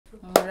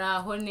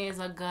Muraho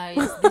neza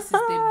guys, this is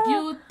the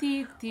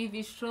beauty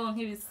TV show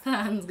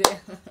nk'ibisanzwe.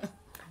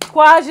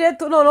 Twaje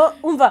tunono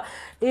umva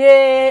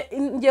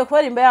ngiye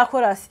kubara imba ya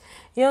chorus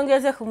iyo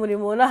ngeze ku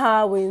murimo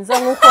nahawe nza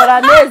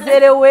nkukora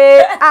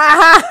nezerewe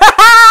aha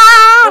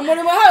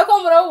Umurimo hawe ko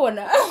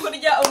murabona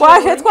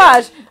twaje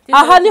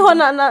aha niho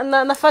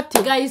nafati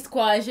guys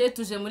twaje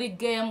tuje muri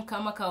game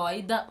kama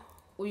kawaida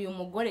uyu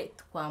mugore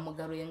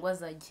twamugaruye ngo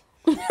azaje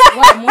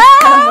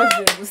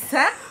wamukamoje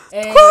gusa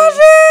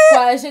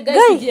twaje guys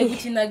tugiye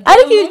gukina game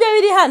ariko ibyo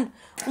biri hano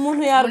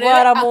umuntu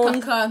yarwara mu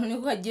kantu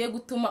niko kagiye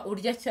gutuma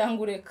urya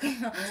cyangwa ureka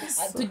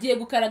tugiye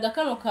gukaraga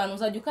kano kantu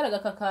uzajya ukaraga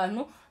aka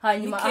kantu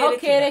hanyuma aho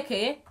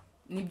kerekeye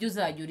nibyo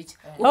uzajya urya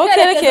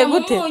ukerekeye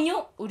gute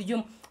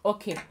urya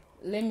okay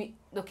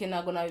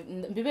nago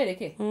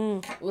mbibereke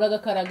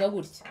uragakaraga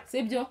gutya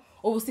sibyo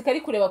ubu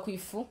sikari kureba ku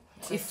ifu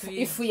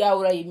yawe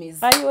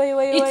urayimiza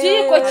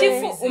ikiko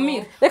kifu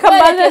umira reka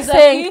mbanze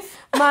senga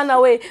mana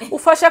we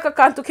ufasha aka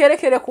kantu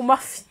kerekere ku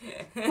mafi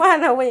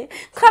mana we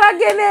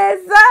karage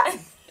neza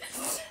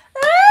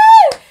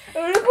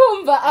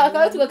urumva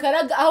akaba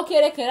tugakaraga aho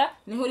kerekera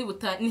niho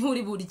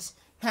uri burya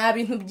nta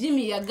bintu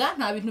by'imiyaga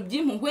nta bintu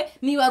by'impuhwe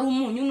niba ari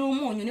umunyu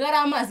n'umunyu niba ari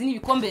amazi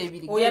n'ibikombe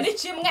bibiri oya ni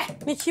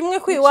kimwe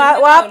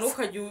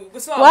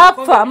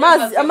wapfa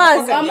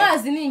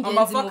amazi ni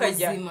ingenzi mu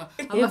buzima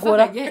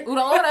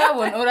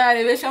urayabona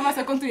urarebesha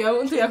amaso ko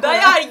tuyakora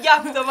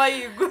ndayarya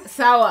ndabayigo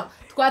sawa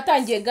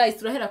twatangiye guys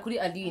turahera kuri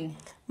Aline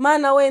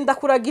mana we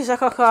ndakuragije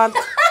aka kantu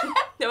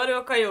yabari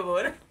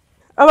bakayobora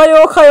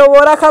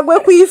abayokayobora kagwe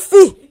ku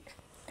ifi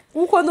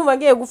uko ndumva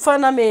ngiye gupfa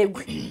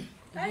namegwe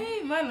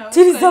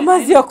tiriza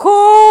amazi ya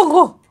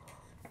Kongo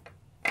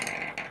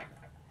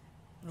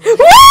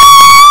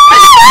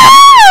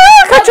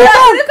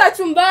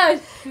kachumbari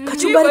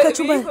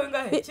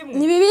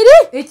ni bibiri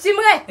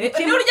ikimwe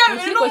urya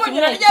bibiri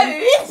n'umunyura rya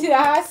bibiri kira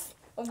hasi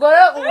ubwo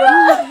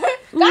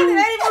kandi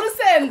rero mu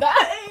rusenda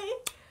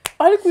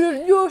ariko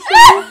yoryoshe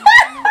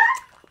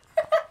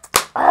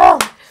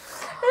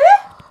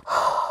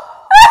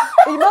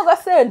irimo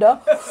gasenda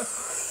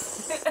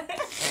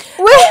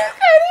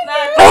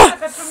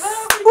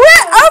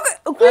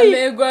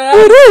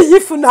uri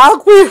ifu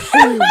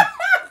nakwishima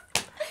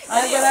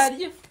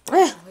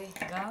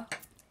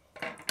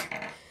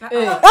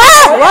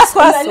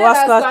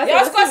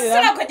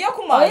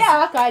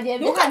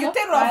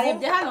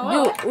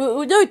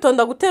ujya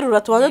witonda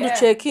guterura tubanze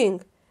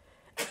ducekinga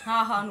nta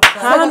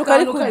hantu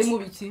kari mu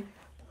biki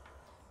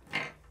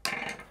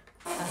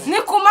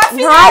ni ku mafi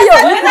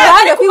ntayo ni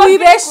kuruhande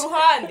kwiwibesha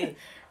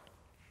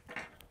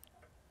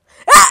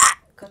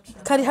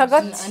kari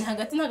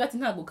hagati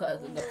ntago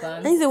gapana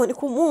nize ngo ni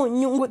ku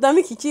munyu ngo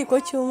damike ikiko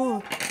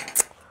cy'umunyu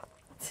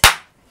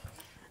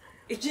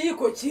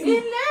ikiko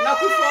kimwe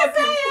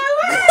nakwifoti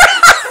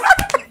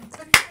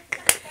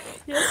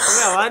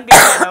abandi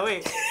bana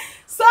we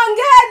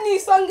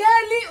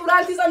songeni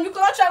urantiza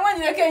mikoro cyangwa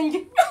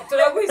nyireke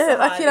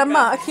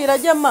akirama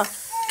akirajyama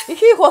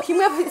ikiko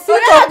kimwe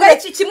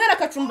sitoke kimwe na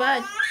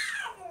kachumbari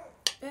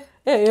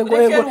yego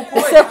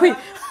ese kwi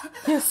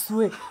Yesu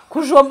we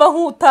kujomba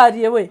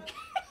nk'utariye we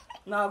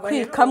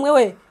kamwe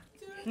we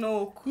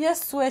nuko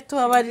Yesu we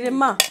tubabarire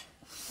ma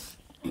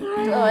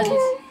tubabarire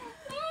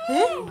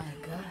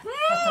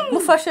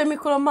mufashe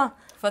mikoro ma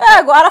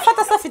yego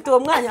arafata safite uwo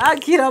mwanya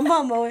agira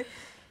mama we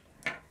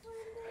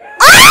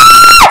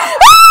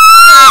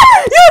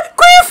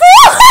kwifu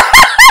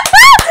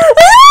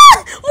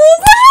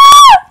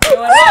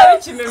wala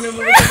ikimeme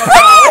mu buzima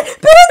bwawe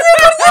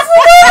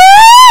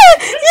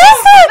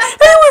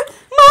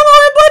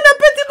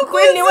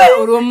Kweni we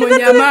uri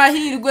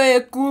umunyamahirwe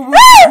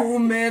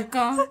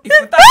kubuhumeka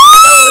ifuta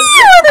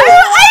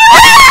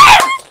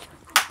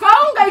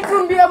kaunga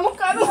ikumbira mu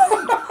kanwa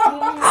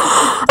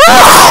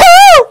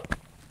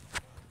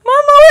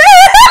mama we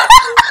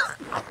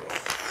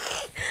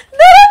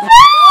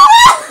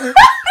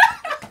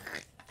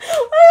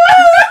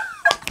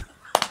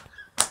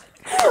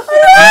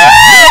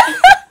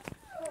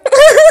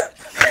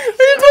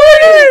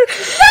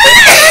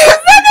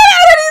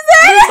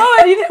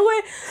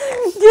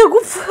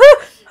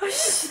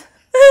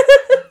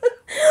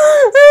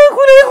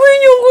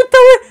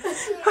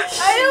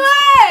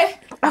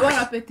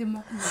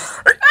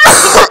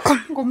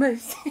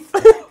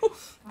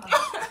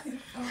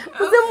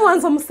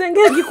Uzemuanza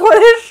musenge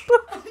gikoresho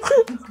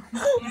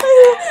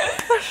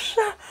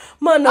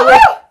mana we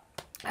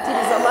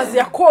tiriza amazi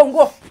ya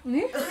Kongo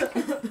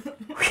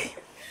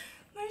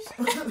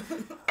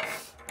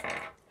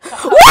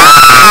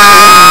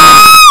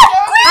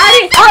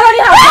ari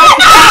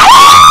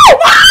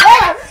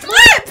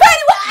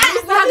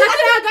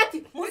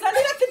hagati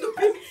muzanira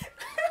kidupime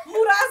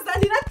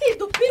murazanira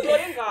kidupime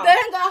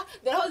denga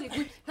derahozi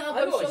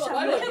ntabwo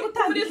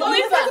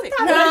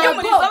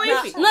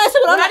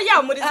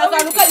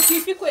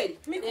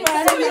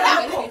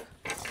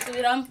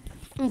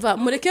mva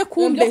mureke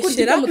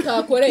kumbeshera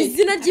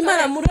izina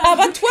ry'Imana muri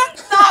abatwa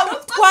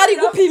twari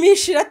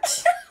gupimishira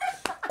ati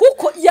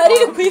kuko yari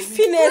iri ku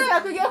ifi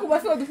neza tugiye ku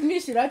mafi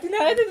dupimishira ati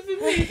ntarete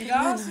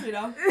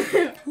dupimishira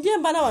ngiye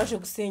mba nabanje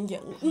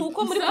gusengera nuko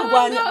muri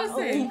kurwanya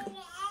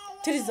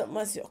turiza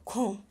amazi ya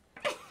Kongo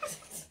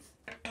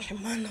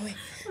Mana we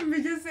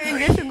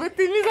mbigeze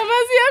gutimiza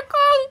amazi ya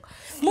Kongo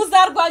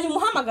muzarwanya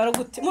umuhamagaro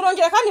gute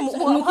murongera kandi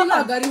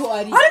umuhamagaro ariho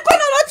ari ariko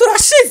none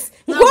turashize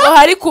ngo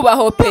hari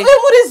kubaho pe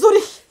muri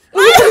zuri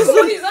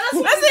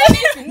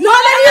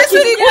none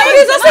yesuri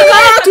kurizo se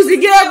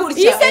tuzigire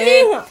gutya ise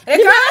ninka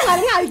reka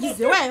hari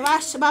nkabigize we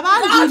basha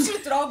babandi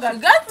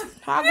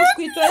ntabwo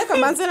twitira reka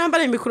manze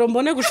nambare mikro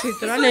mbone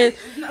gushitura neza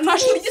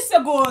ntashira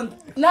igisegonda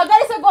ntabwo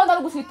ari segonda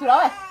ari gushitura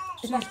we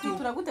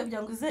gushitura gute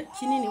byanguze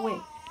kinini we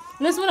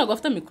nese ubona ko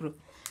afite mikro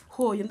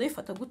hoye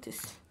ndayifata gute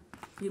se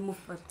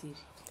bimufatire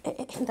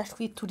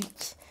ndashwitura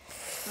iki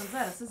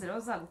bazarasezera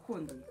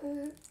bazagukunda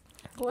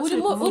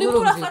urimo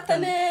urafata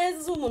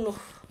neza umuntu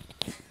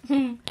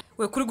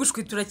we kuri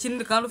gushwitura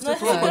kinini kandi ufite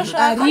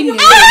Aline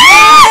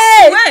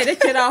we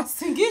rekera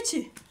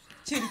singiki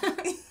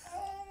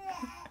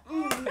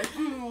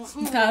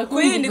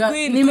Queen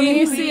ni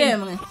mwisi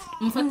yemwe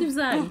mufate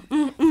ibyanyu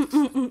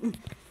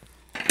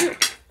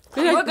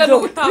Kuvuga no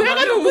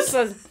gutanga ni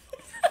umusazi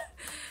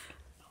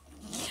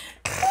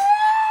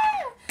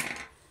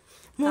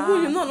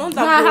muguyu none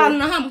nta hantu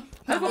na hamwe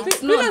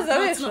binaza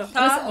besha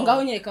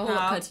ngaho nyeka aho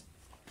kari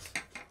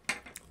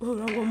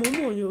ngo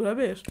mumunyu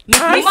urabesha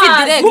ifi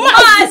direct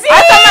amazi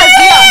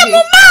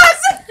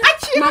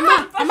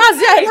mama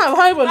amazi yahe ntaho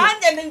habona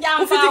nanjye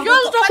njyamba ufite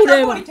ikibazo cyo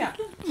kureba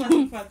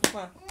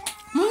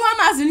munywa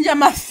amazi ndya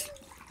amafi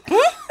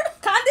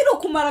kandi no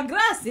kumara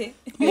glace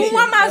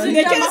munywa amazi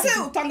ndya ndekera amafi se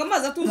utanga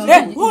amazi atuzuye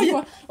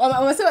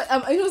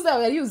inzu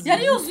zawe yari yuzuye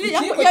yari yuzuye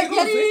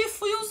yari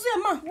ifu yuzuye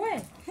ma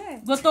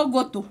goto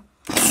goto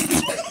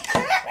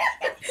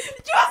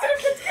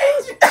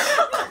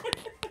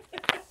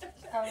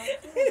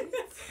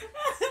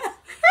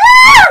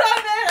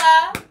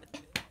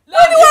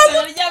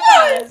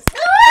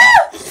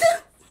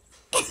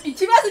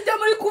ikibazo cyo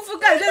muri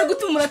kuvuga rero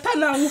gutuma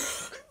uratananywa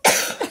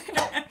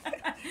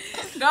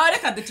ngaho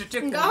reka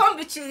duceceke ngaho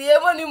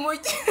mbiciriyemo ni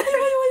muke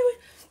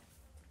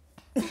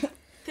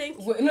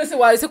nose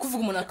wahise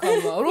kuvuga umuntu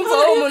akanywa urumva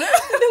wowe umuntu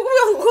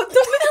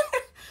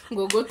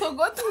ngo goto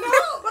goto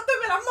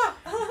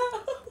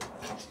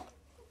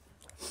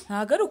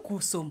ntago ari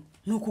ukusoma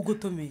ni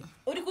ukugutomera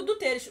uri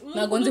kuduteresha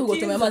ntabwo nzi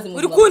kugotomera amazi mu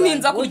uri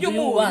kuntinza kurya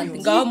umunyu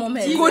ngaho mu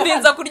mpezi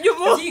kuntinza kurya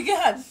umunyu yige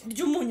hano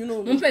rya umunyu mu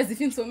none mpezi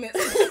ifi nsomera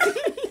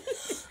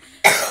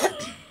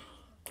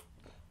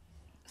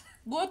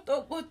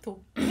goto goto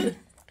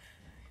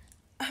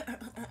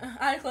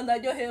ariko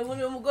ndaryohewe muri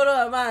uyu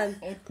mugoroba mani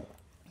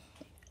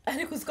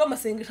ariko uziko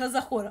amasengesho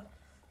azakora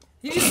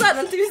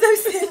ibisana ntibiza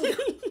bisenga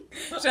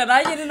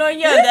sharanye ni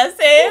nongera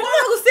se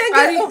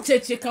ari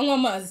ceceka anywa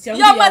amazi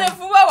cyangwa yamare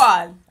vuba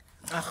wane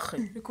akhe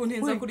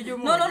kuntinza kurya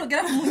umunyu none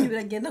ugera ku munyu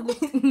biragenda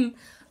gute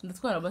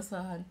ndatwara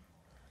amasahani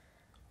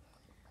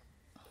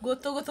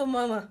goto goto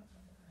mama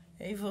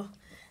evo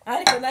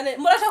ariko nane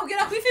murashaka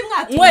kugera ku ifi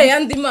mwati mwe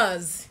yandi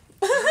mazi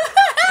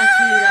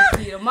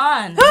akira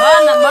mana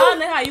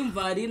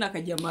hayumva Aline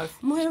akajya amafi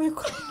muhe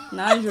biko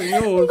naje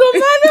nyumva ngo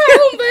mana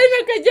yumva ina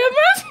kajya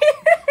amafi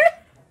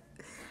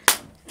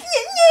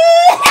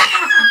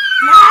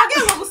nage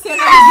ngo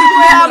gusenga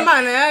ngo ya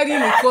mana yari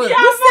mukora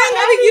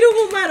gusenga bigira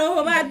umumaro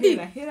ho badi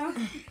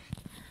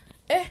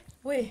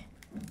we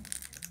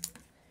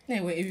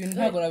newe ibintu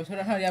ntabwo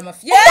rabishora ntari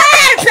amafi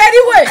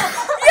peri we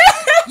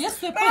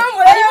yesu pe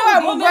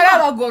wa mugore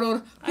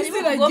abagorora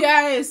izina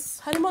rya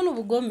Yesu harimo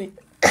n'ubugome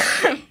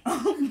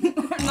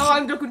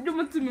nabanje kurya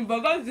umutima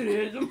imbaga ziri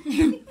hejuru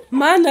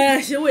mana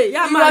yaje we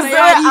ya mana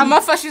yari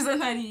amafashize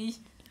ntariye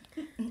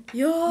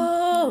yo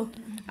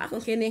ako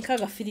nkene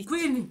kagafiriti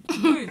Queen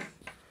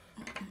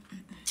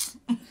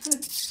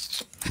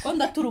ko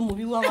ndatura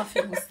umubi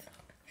w'amafi gusa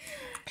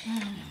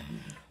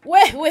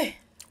we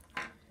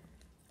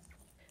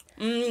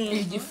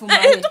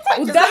igifumane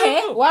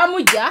udahe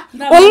wamujya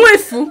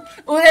umwifu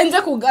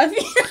urenze ku gafi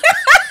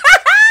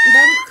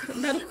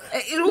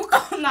iruka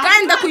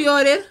kandi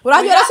ndakuyorera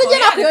uragera se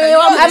gena kuyoye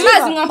wa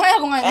amazi nkampaye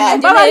ko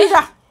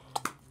mbabarira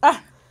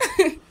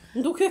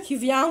nduke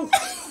kivyangu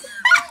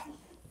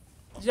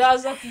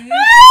jaza kiri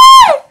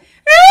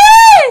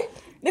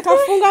reka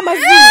mfunga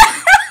amazina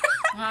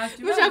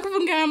bashaka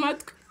kufunga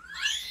amatwi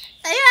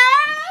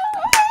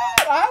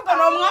ahubwo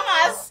no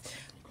mwamazi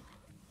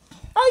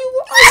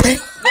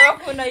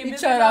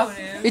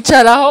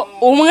icaraho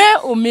umwe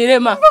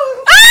umirema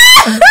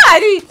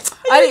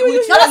ari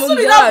wicara mu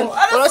byaro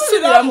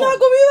urasubiramo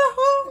ntago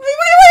bibaho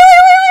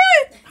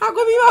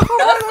ntago bibaho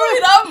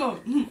arasubiramo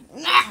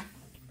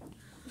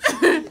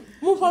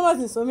mumpa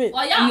amazi nsomere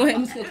muhe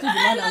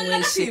tuzimana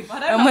mweshe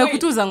muhe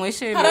kutuza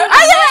mweshe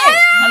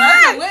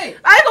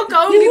ariko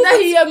kawunga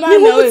idahiye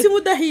mana we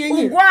udahiye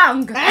nyine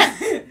ugwanga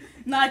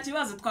nta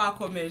kibazo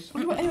twakomeje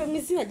ayiwe mu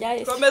izina rya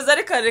Yesu komeza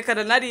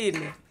rekarekana na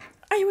Aline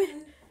ayiwe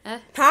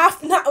nta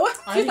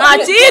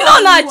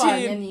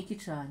kintu niki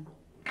cyane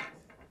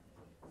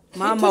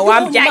mama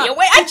wambyaye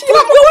we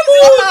akira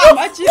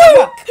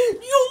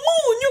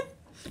umunyu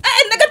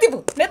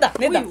Negative. Neda.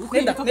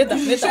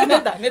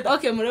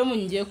 Okay, murebe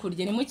mungiye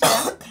kurya ni mukira.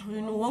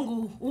 Ni uwo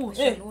nguwo.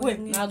 We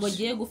nago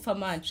giye gupfa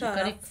manci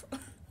kare.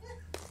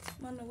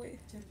 Mana we.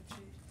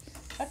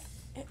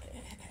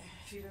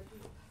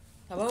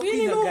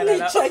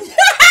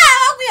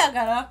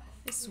 Kwihagarara.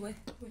 Iswe.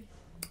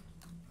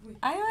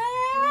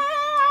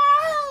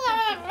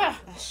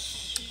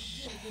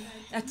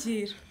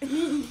 Akira.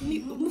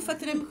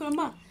 Mufatire mikoro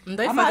ma.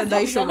 Ndayifata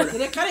ndayishobora.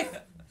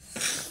 Reka.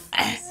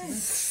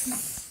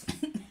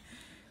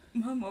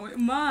 Mama we,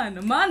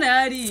 mana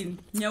yari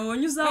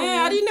nyabonye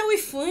uzawo. Aline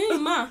wifu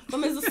ma,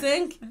 komeza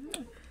usenge.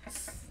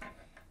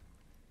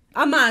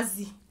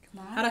 Amazi.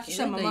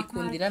 Harakisha mama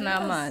ikundira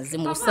n'amazi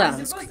mu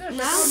busanzwe.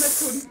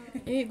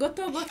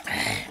 Goto.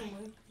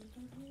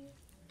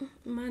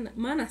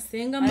 Mana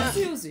senga ma.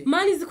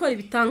 Mana izikora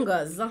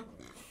ibitangaza.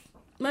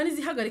 Mana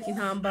izihagarika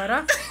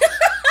intambara.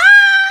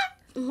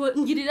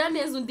 Ngirira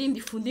neza undindi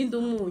ifu ndindi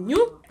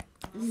umunyu.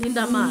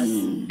 Ndinda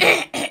amazi.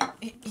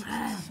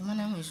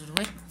 Mana mu ijuru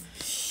we.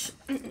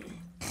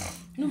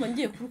 Numa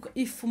ngiye kuruka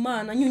ifu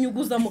mana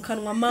nyunyuguza mu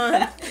kanwa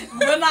mana.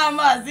 Ngo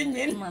n'amazi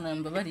nyine. Mana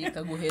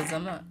mbabarika guheza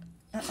ama.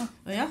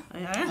 Oya.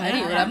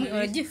 Ari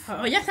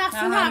uragifa. Oya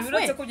tafu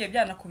Birotse ntafwe. ko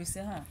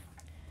byanakubise ha.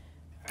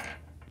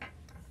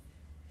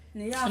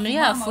 Ni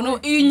yafu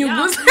no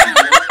inyuguza.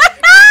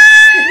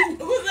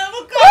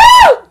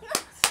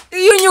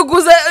 Iyo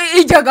nyuguza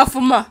ijya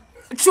gafuma.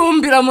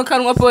 Cumbira mu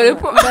kanwa pole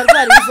po.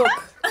 Barwara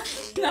inzoka.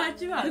 Nta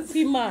kibazo.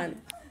 Imana.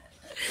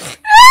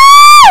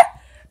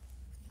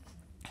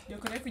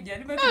 Yokore kujya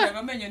ari bakujya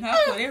amenyo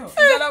ntakoreho.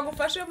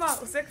 Uzaragufashe ma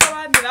useka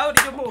abandi nawe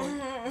uryo mu.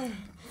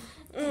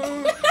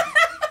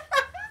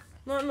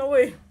 None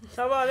we,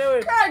 tabare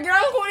we.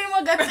 Kagira ngo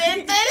urimo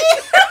gatenteri.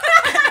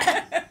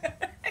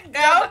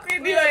 Gaho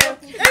kwidiyo.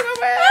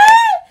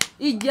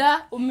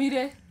 Ijya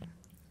umire.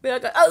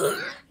 Beraga.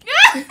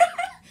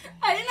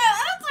 Ari na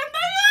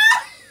aratondanya.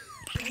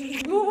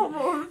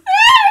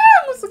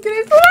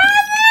 Musukire ko.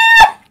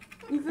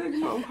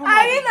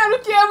 Ari na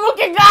rukiye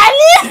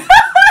Mukiganiro.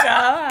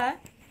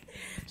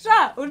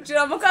 Sha,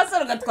 ucira mu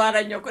kasoro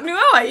gatwara nyoko.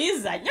 Niwe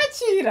wayiza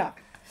nyakira.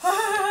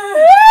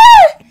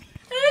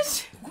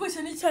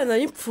 Kubeshya n'icyana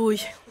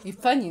yipfuye.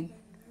 Ipfa nyine.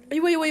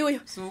 Ayiwe.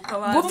 Suka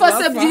abantu. Gupfa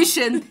se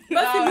byishende.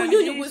 Basi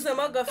munyunyuguza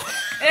amagafu.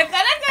 Reka.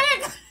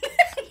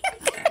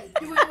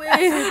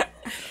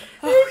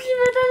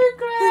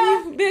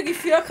 Bega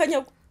ifu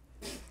y'akanyago.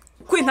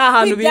 Kwi nta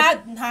hantu bi.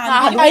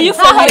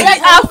 Ayifu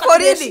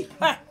akoriri.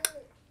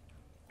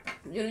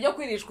 Ibintu byo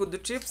kwirishwa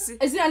uduchips.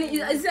 Izani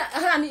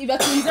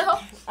ibatunzeho.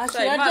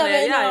 Ashirarya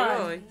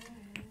bene.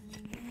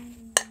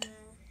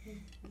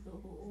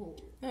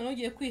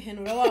 Nanogiye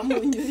kwihenura wa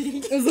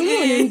munyuri.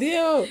 Uzumunyu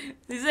ndiyo.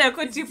 Nizeye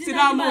ko chips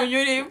nta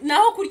munyu uri.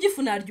 Naho kurya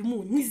ifu narya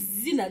umunyu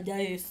n'izina rya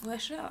Yesu.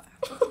 Washa.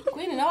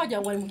 Kwini nawe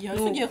wajya ngo ari mu gihe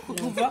ugiye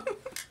kuva.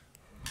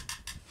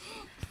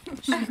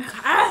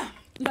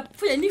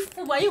 Ndapfuye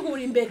n'ifu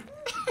bayihura imbere.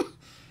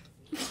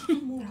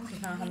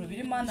 Nta hantu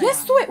biri mana.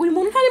 Yesu we uri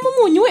muntu ntarimo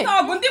umunyu we.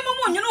 Ntabwo ndi mu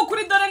munyu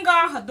nukuri dore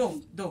ngaha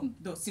do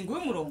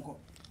singuye umurongo.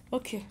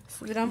 Okay,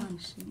 subiramo.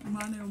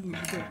 Mana yo mu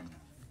do.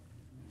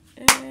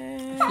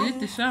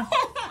 Fitisha.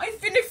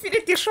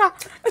 Ifiriti sha.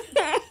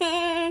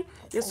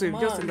 Yesu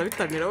byose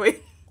ndabitamira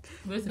we.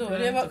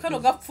 Reba kano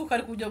gapfu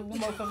kari kujya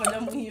guma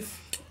kakajya mu ifu.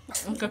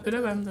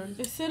 Ukapera bando.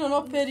 Ese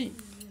no peri.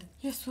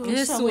 Yesu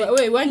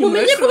we wanyu.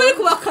 Mumenye ko bari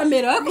kuba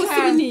kamera ariko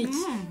si niki.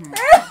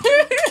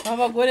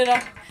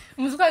 Abagorera.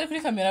 Umuzuka ari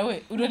kuri kamera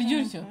we urarya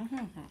uryo.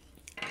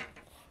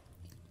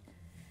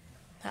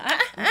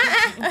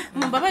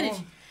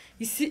 Mbabarire.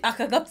 Isi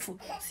akagapfu.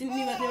 Si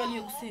niba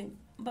niyo gusenga.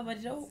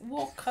 Mbabarira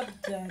wo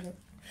kabyara.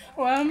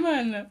 Wa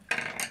mana.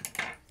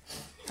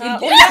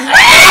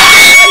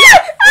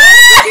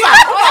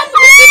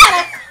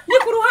 Ni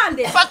ku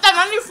ruhande.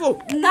 Fatana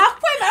n'ifu.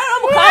 Nakwemera no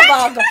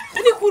mukabaga.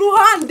 Ni ku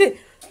ruhande.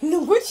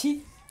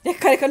 Nguki.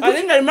 Reka.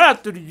 Ari ngari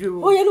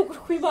maraturyo. Oya nuko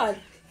kwibana.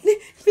 Ni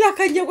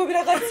birakanyego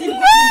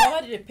biragatsindwa.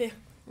 Mbabarire pe.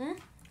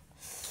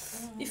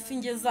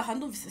 Ifingeza aha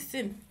ndumvise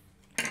seme.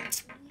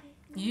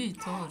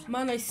 Yitora.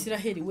 Mana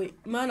Isiraheli we.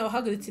 Mana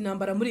wahagaritse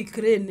intambara muri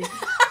Ukraine.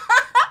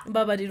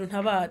 Mbabariro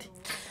ntabare.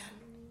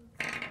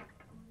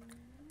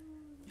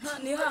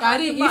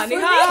 Ari ifu.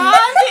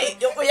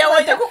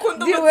 Yawote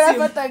gukunda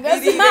umutsima.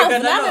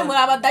 Namwe muri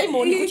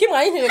abadayimoni kuki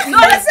mwayintebe.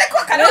 None se ko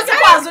karose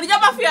kwazo urya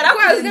amafi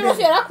yarakwazi.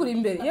 Amafi yarakuri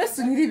imbere.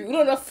 Yesu niribi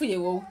urona afuye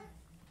wowe.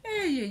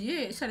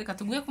 Shareka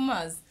tuguye ku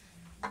mazi.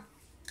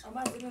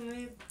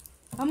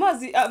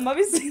 Amazi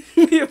mabisi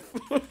n'ifu.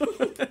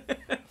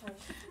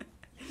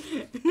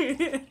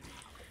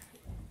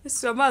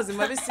 Ese amazi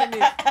mabisi ni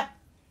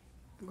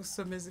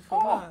gusomeza ifu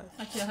amazi.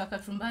 Akira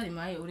kacumbari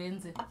maye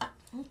urenze.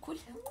 Ukuri.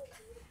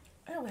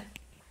 Ewe.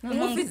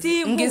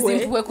 Mufitiye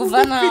impuhwe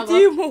kuva naba.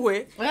 Mufitiye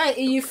impuhwe. Oya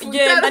iyi fu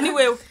Genda ni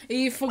wewe.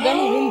 Iyi fuga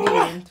ni ibindi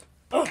bintu.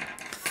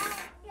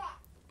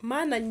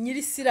 Mana nyiri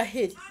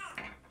Isiraheli.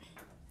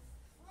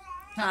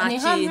 Nta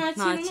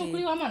kintu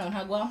kuri wa mana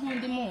ntago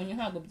wankunda imunyu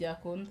ntago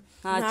byakunda.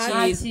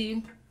 Nta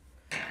kintu.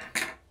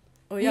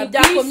 Oya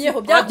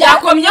byakomyeho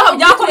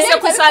byakomye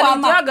ku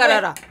isani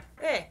gihagarara.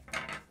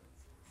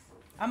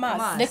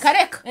 amazi reka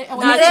reka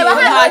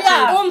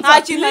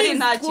nta kintu ari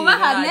nta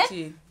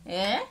kintu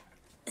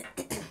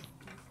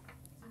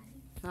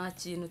nta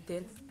kintu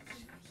tena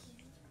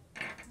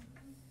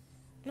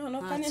none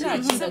kandi nta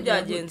kintu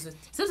byagenze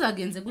ute se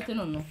zagenze gute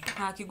none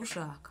nta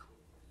kigushaka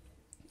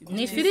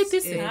ni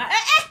ifiriti se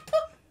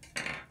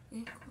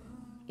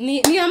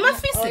ni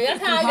amafi se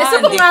ese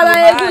ko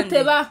mwabaye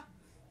gute ba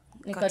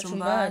ni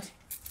kacumbari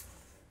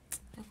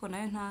ariko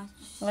nayo nta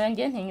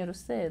wanjye ntinya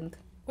urusenda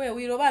we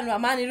wirobanura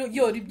amani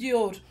yori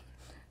byoro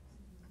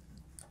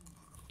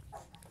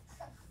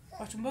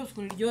wacumba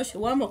uskuri ryoshe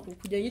wama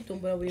kujya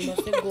yitumbura buri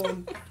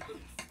masegonda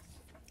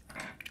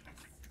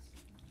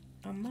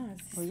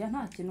amazi oya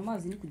nta kintu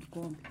amazi ni ku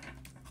gikombe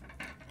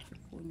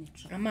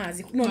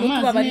amazi none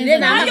tubabarire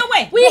nayo we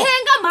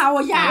wihenga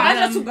mawo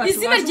ya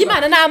izina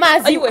ry'Imana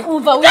n'amazi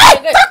umva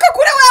wihenga taka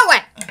kure wewe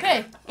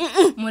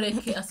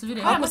mureke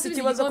asubire hano si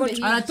kibazo ko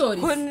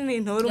aratora ko ni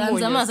ntoro umunyu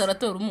yanze amazi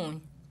aratora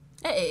umunyu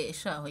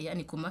shaho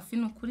yani ku mafi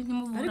n'ukuri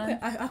ntimuvura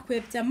ariko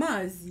akwebye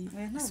amazi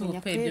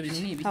super ibyo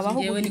bintu ni ibiki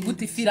ngewe ni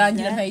gute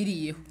ifirangira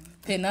ntayiriyeho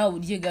pe nawe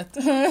urye gato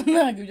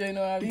ntabwo ibyo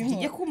bintu wabimpa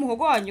ngiye ku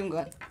muhogo wanyu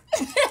ngana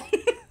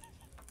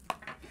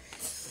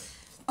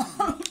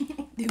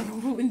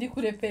ndi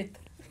kurepeta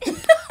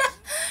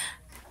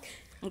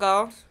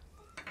ngaho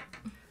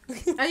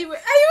ayiwe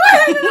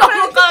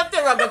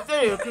mukateba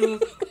gatero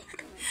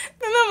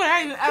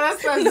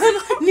arasaza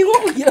ni nko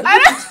kugira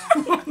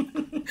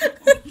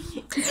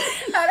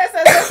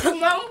arasaza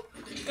kumamo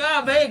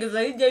kaba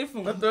yegeza hirya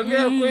yifunga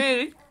tongera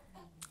kweri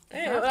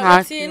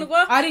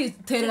aratsindwa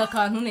ariterera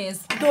akantu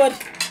neza dore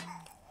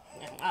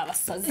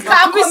abasazi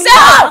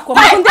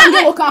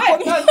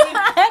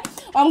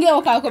wambwiye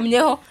ngo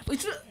kakomyeho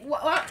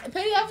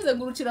peri yavuze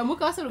ngo urucira mu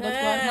kase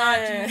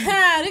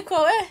rugatwara ariko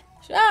we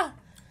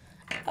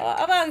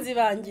abanzi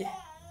banjye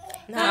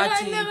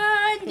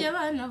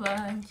abana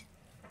banjye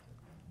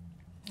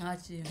nta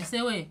kintu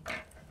ese we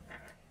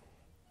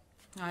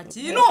nta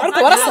kintu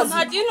ariko warasaze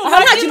aha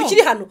nta kintu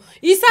kiri hano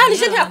iyi sahani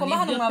je ntiyakoma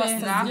hano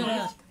mwabasazi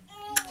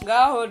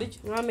ngaho ryo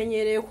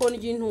mwamenyereye ko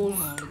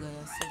n'intumwa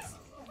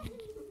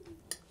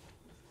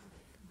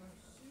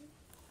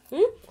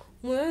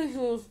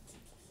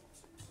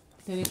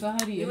tereka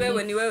hari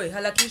ni wewe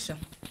harakisha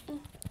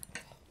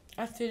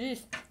Afiris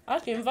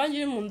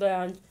akimvangira mu nda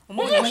yanjye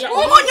umunyu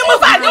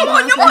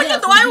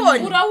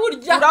twayibonye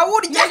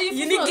urawurya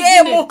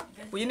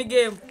iyi ni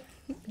game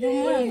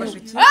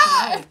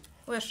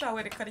oya sha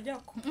wereka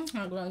ryako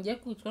ntabwo rangiye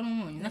kwitwa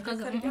n'umunyu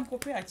nakaza ryako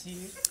pe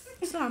yakira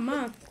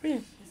sama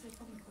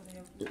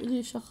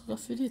irishaka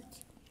gafiriti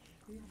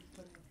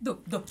do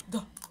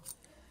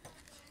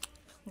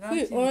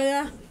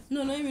oya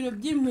none ibintu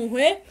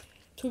by'impuhwe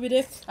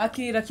tubireke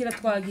akira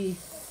twagiye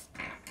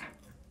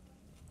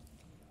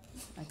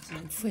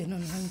apfuye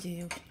none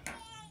hangewe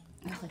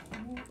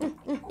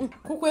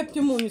kuko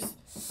epye umunyu se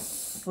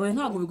oya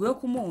ntabwo biguye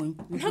ku munyu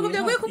ntabwo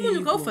byaguye ku munyu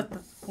ukawufata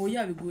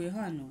oya biguye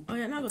hano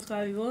oya ntabwo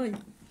twabibonye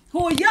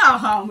oya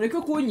mureke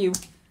kunyiba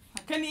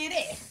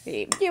akanire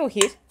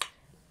byuhira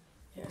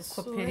ko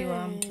peri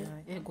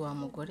wambyaye yego wa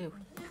mugore we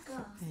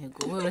yego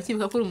we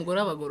urakibuka ko uri umugore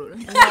w'abagorora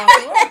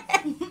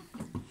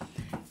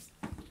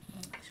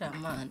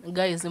shaman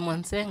guys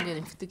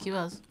munsengere mfite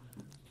ikibazo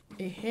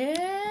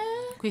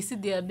ku isi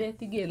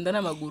diabete igenda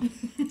n'amaguru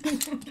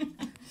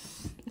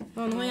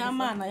noneho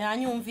y'amana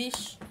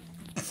yanyumvishe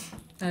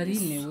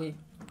Aline we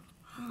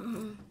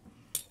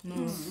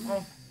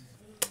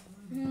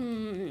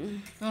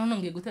none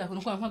ngiye gutera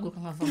kuko mpaguruka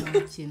nkava mu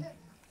mukino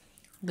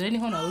dore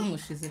niho nawe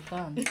umushize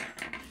kandi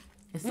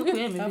ese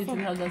kuyeme ibintu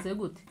bihagaze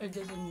gute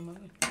ageze nyuma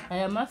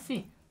aya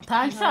mafi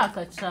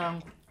tanshaka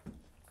cyangwa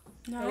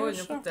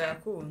nabonye ko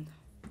utayakunda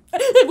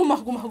guma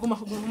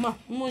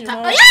umunyu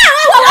wawe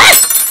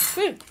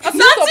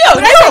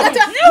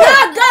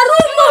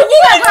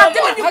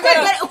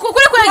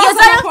kukuri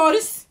kwegezayo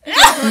polisi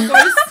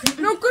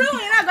nukuri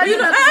mwiragari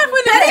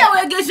nariya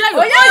wegejayo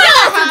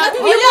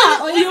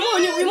uyu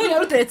munyu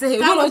waruteretse he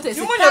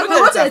waruteretse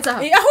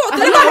aho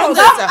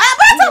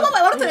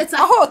waruteretse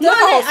aho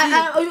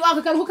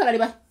aka kantu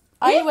karariba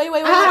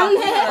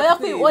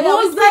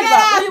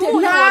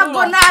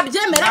ntabwo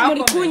nabyemera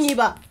muri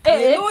kunyiba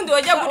n'undi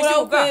wajya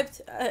gucyuka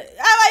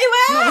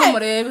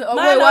murebe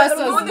we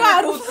wasaze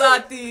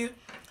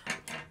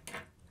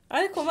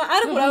ariko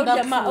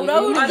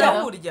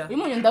urawurya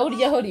umunyu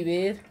ndawuryaho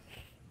ribera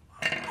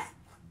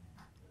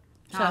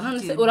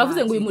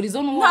uravuze ngo uyu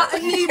murizo ni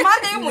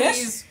impande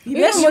y'umurizo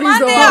ibera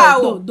umurizo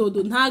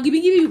dodo ntabwo ibi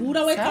ngibi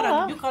bihura we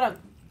karaga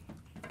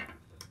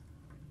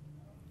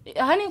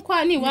aha ni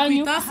kwa ni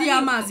wanyu itasi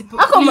y'amazi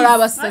ako muri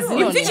abasazi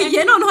none iki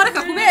gihe noneho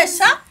reka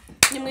kubesha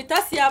ni mu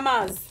itasi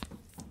y'amazi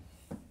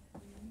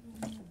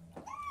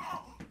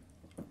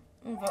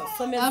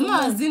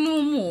amazi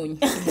n'umunyu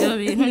ibyo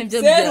bintu nibyo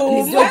byanyu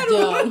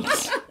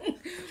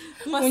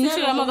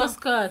unyishiramo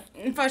agasukari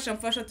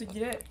mfasha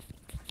tugire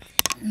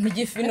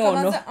n'igifi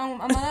noneho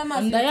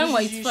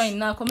ndayanywa it's fine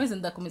nakomeze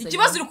ndakomeza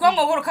ikibazo uri kuba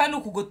mwoboro kandi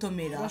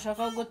ukugotomera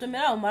urashaka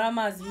kugotomera umara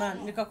amazi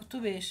man reka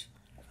kutubesha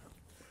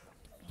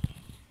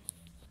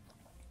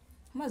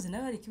amazi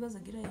nawe hari ikibazo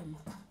agira yema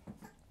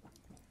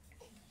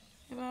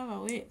baba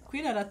we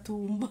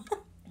kwiraratumba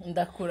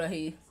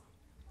ndakurahiye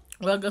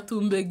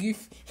bagatumbe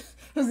gifi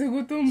uzi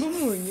gutumba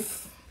umunyu.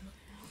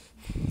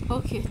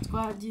 Okay,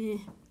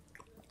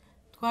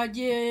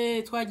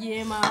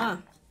 twagiye ma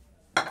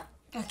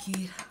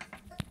akira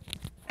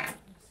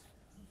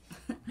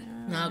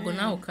ntago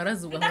nawe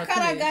ukaraza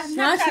ndakaraga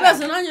nta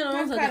kibazo nanjye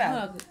nabanza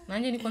gukaraga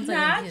nanjye niko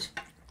nzagira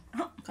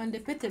kandi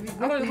pete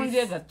ariko bigo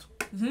ngiye gato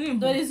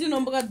dore zino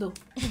mboga do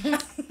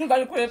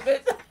bari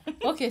kurepeta.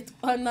 okay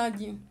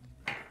twanagiye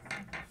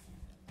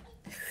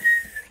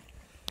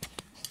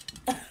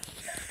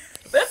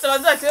Bese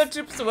bazakira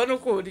chips ubona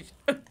uko uri.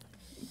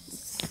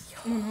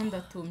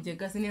 ndatumbye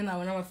gasi niyo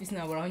nabona amafisi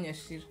nabura aho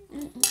nyashira.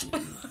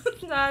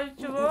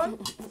 Ntacyo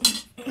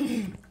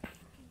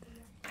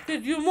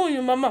Tujye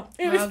umunyu mama.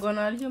 Ntago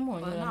naryo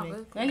umunyu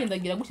nanjye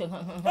ndagira gutya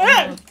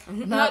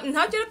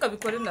ntacyo reka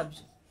bikore nabyo.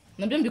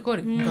 Nabyo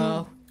mbikore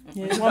ngaho.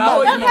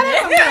 Ngaho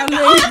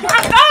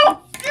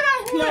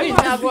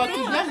Ntabwo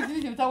wakijya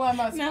ikindi bitagwa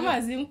amazi.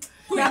 N'amazi.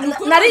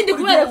 Narindi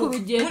kubera ku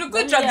rugendo. uri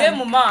kwica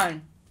game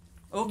man.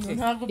 Okay.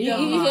 Ntabwo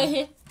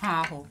Ihehe.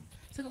 Ntaho.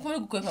 Seka ko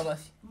gukwepa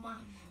bafi.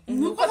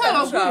 Nuko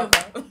ntabashaka.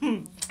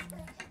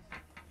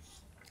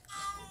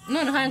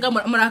 None hanga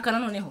murakana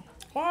noneho.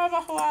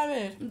 wabaho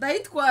wabera.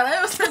 Ndayitwara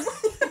yose.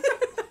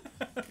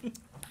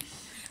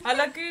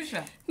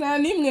 Alakisha. Nta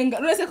nimwe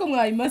uretse ko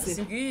mwayimaze.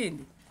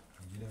 Singindi.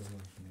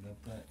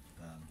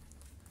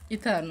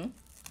 5.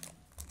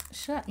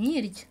 Sha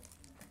nyirya.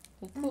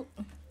 Uko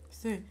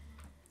Se.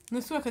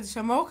 Nusu akazisha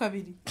amaboko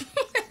abiri.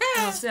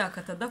 Ase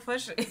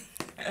akatadafashe.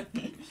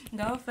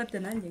 Ngaho fate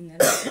nanjye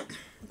nkara.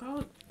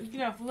 Ngaho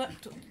ugira vuba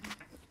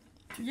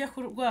tujye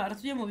kurwara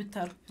tujye mu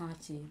bitaro.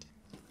 Ntakintu.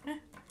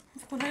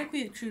 Ko ntari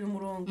kwicira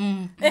umurongo.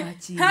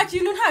 Nta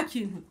kintu.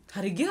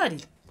 Hari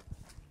gihari.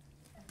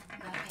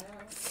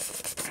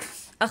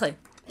 Ahe.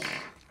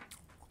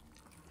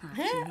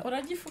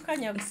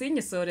 Uragifukanya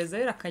Sinye soreza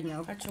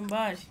yirakanyago.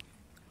 kacumbari.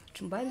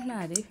 Kacumbari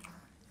ntare.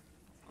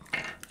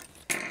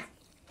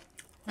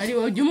 ari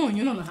wowe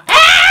umunyu none.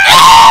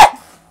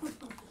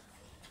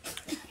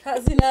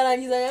 Kazi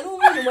narangizanya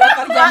n'umunyu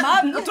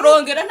murakaryama.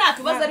 Turongera nta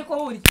kibazo ariko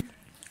buri.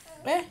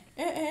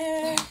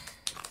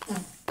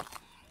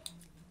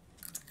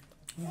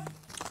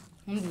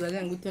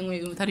 Nduzaga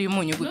ngutengwe utari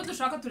umunyu gute.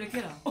 Dushaka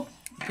turekera.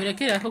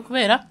 Turekera ko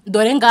kubera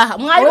dore ngaha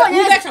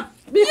mwabonye neza.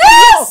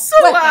 Yesu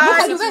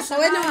mukanyugasha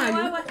we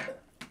n'abanyu.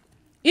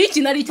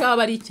 Iki nari cyo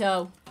aba ari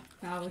cyawe.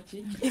 Ntaho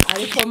ki.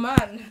 Ariko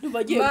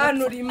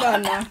mana uri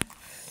mana.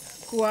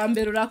 Kuwa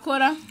mbere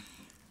urakora.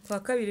 Kwa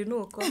kabiri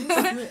nuko.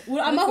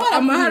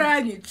 Amahoro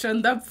anyica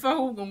ndapfa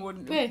ahubwo ngo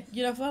Pe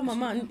gira vuba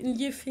mama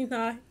ngifi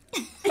ntahe.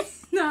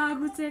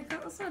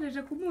 Naguteka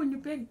usoreje ku munyu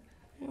pe.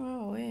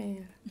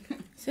 Wowe.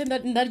 Se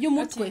ndarya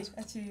umutwe.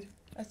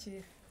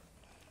 Akira.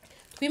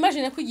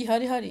 Twimagine ko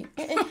igihari hari.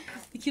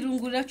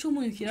 Ikirungurira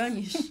cy'umunyu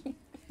kiranyishe.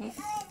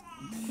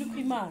 Kuri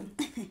kwimana.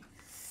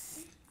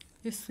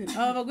 Yesu.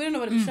 Aba bagore no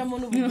bari gushamo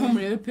n'ubumuntu.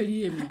 murebe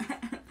periyeme.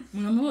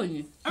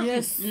 Mwamubonye?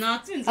 Yes.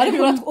 Natsinze.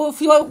 Ariko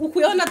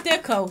ukuyeho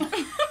natekaho.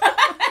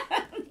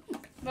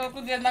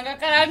 Bakugenda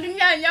ngakaranga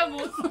imyanya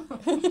gusa.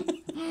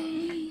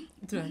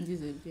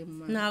 Turangize bye.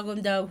 Ntago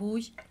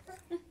byahuye.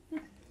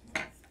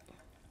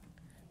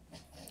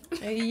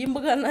 Iyi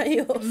mbuga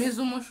nayo.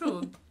 Miza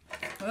umushubi.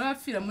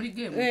 Urafira muri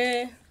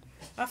game.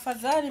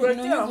 Afadhali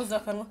mnuguza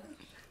kanwa.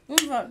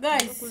 Umva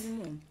guys.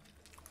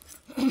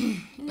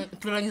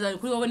 Turangiza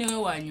kuri wowe niwe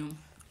wanyuma.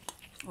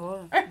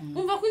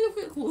 Umva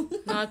kwiku.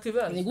 Nta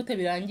kibazo. Ni gute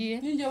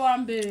birangiye? Ninje wa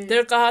mbere.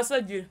 Tereka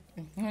hasagira.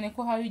 None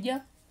ko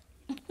hajya.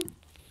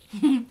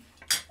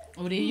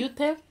 Uri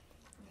yute?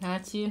 Nta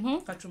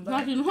kintu.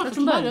 Kacumbari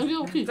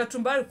ngiyo kwi.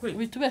 Kacumbari kuri.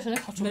 Bitubesha ne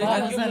kacumbari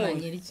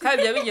Bazananyira iki?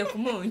 Kandi yabigiye ku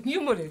munyu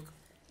yumureka.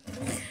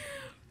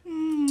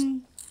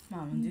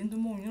 Mama ndinde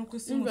umunyu nuko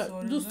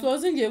simusoreza.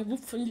 Dusoze ngiye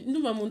gupfa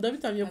ndumva mu nda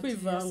bitamye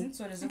kwivanga.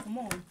 Sinsoreze ku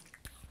munyu.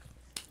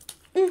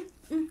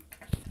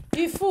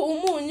 Ifu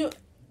umunyu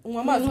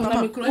unywa amazi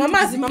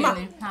mama.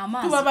 Nta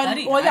mazi.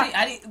 Tubabari oya.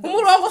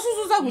 Umurongo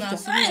suzuza gutya.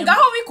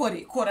 Ngaho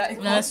bikore kora.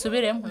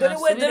 Nasubiremo. Dore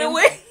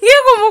we.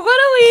 Yego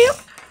umugore wiyo.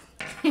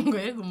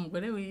 Ngwego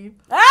umugore wiwe.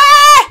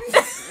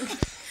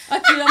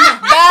 Akira ma.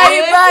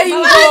 Bye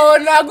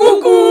ngona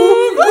gugu.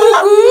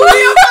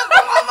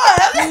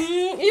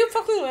 Iyo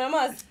upfa kwinywera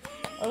amazi.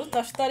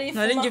 Arutafite ari ifu.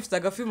 Nari ngifite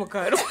agafi mu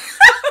karo.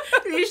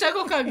 Risha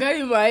ko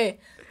kagari bae.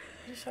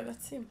 Risha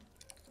gatsima.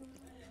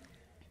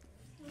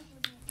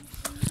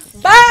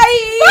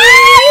 Bye.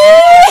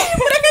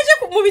 Murakaje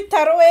mu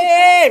bitaro we.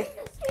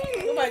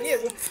 Ubagiye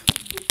gupfa.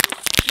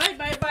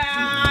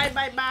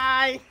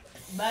 Bye.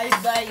 Bye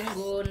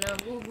ngona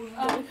gugu.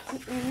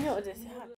 Nyoze